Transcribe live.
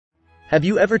Have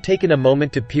you ever taken a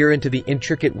moment to peer into the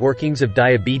intricate workings of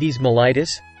diabetes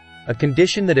mellitus, a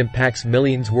condition that impacts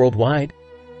millions worldwide?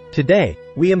 Today,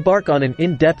 we embark on an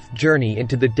in-depth journey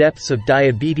into the depths of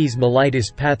diabetes mellitus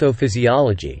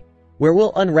pathophysiology, where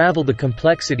we'll unravel the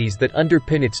complexities that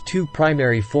underpin its two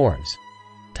primary forms,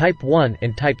 type 1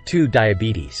 and type 2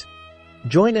 diabetes.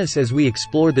 Join us as we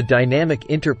explore the dynamic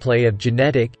interplay of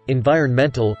genetic,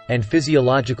 environmental, and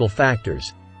physiological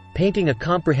factors, painting a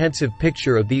comprehensive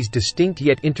picture of these distinct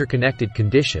yet interconnected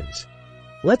conditions.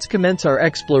 Let's commence our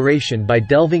exploration by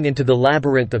delving into the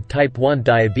labyrinth of type 1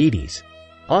 diabetes,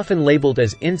 often labeled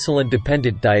as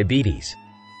insulin-dependent diabetes.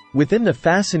 Within the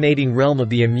fascinating realm of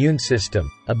the immune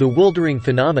system, a bewildering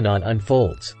phenomenon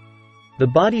unfolds. The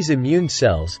body's immune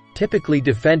cells, typically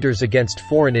defenders against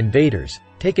foreign invaders,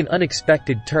 take an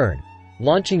unexpected turn,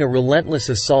 launching a relentless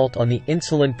assault on the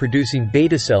insulin-producing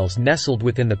beta cells nestled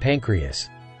within the pancreas.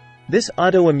 This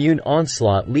autoimmune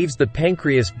onslaught leaves the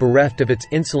pancreas bereft of its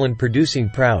insulin-producing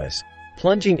prowess,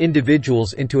 plunging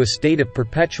individuals into a state of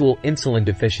perpetual insulin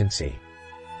deficiency.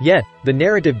 Yet, the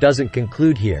narrative doesn't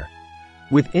conclude here.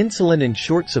 With insulin in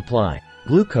short supply,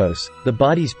 glucose, the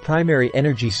body's primary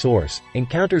energy source,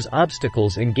 encounters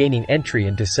obstacles in gaining entry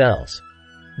into cells.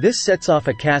 This sets off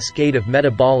a cascade of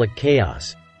metabolic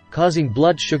chaos, causing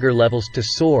blood sugar levels to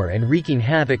soar and wreaking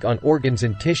havoc on organs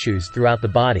and tissues throughout the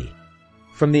body.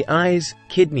 From the eyes,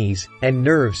 kidneys, and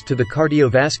nerves to the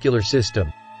cardiovascular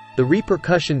system, the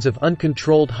repercussions of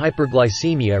uncontrolled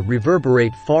hyperglycemia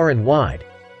reverberate far and wide,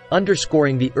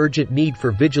 underscoring the urgent need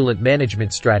for vigilant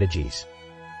management strategies.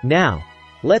 Now,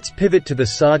 let's pivot to the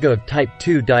saga of type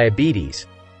 2 diabetes,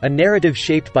 a narrative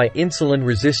shaped by insulin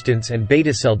resistance and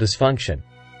beta cell dysfunction.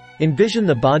 Envision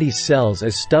the body's cells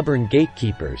as stubborn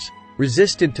gatekeepers,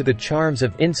 resistant to the charms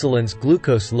of insulin's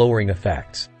glucose-lowering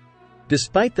effects.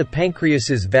 Despite the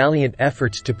pancreas's valiant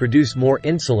efforts to produce more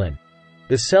insulin,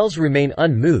 the cells remain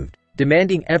unmoved,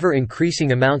 demanding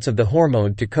ever-increasing amounts of the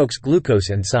hormone to coax glucose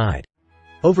inside.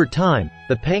 Over time,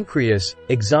 the pancreas,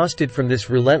 exhausted from this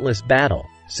relentless battle,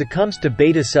 succumbs to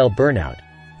beta cell burnout,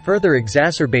 further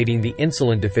exacerbating the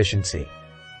insulin deficiency.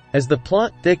 As the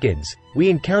plot thickens, we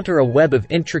encounter a web of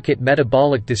intricate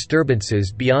metabolic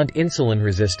disturbances beyond insulin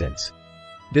resistance.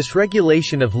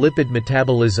 Dysregulation of lipid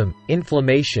metabolism,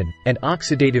 inflammation, and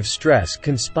oxidative stress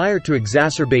conspire to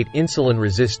exacerbate insulin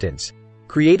resistance,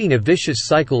 creating a vicious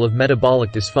cycle of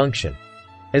metabolic dysfunction.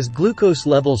 As glucose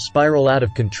levels spiral out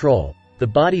of control, the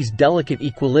body's delicate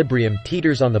equilibrium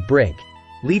teeters on the brink,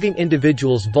 leaving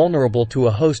individuals vulnerable to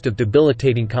a host of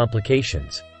debilitating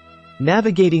complications.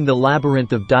 Navigating the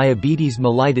labyrinth of diabetes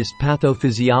mellitus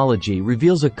pathophysiology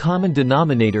reveals a common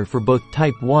denominator for both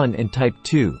type 1 and type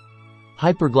 2.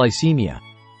 Hyperglycemia.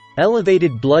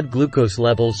 Elevated blood glucose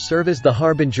levels serve as the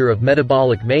harbinger of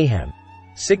metabolic mayhem,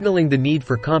 signaling the need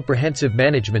for comprehensive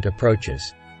management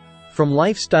approaches. From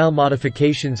lifestyle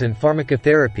modifications and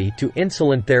pharmacotherapy to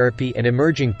insulin therapy and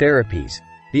emerging therapies,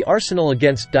 the arsenal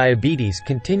against diabetes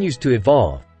continues to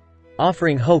evolve,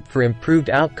 offering hope for improved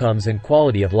outcomes and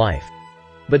quality of life.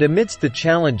 But amidst the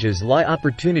challenges lie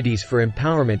opportunities for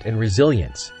empowerment and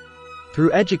resilience.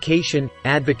 Through education,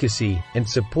 advocacy, and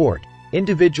support,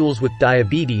 individuals with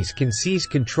diabetes can seize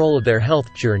control of their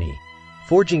health journey,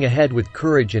 forging ahead with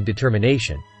courage and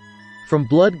determination. From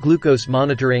blood glucose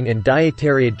monitoring and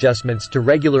dietary adjustments to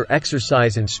regular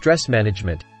exercise and stress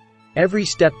management, every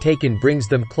step taken brings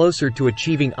them closer to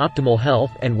achieving optimal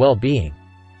health and well-being.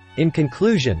 In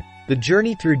conclusion, the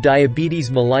journey through diabetes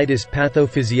mellitus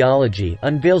pathophysiology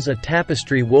unveils a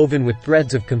tapestry woven with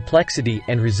threads of complexity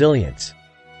and resilience.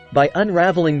 By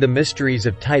unraveling the mysteries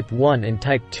of type 1 and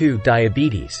type 2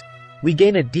 diabetes, we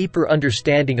gain a deeper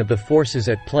understanding of the forces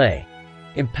at play,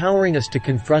 empowering us to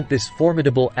confront this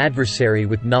formidable adversary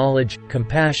with knowledge,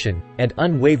 compassion, and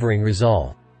unwavering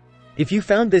resolve. If you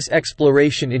found this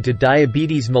exploration into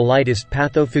diabetes mellitus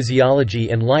pathophysiology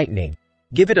enlightening,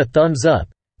 give it a thumbs up,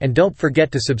 and don't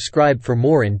forget to subscribe for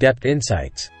more in-depth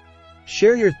insights.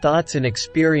 Share your thoughts and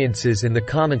experiences in the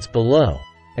comments below,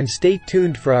 and stay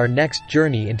tuned for our next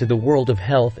journey into the world of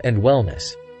health and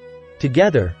wellness.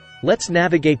 Together, let's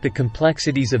navigate the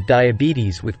complexities of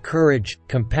diabetes with courage,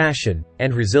 compassion,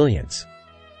 and resilience.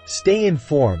 Stay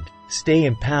informed, stay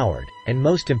empowered, and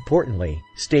most importantly,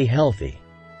 stay healthy.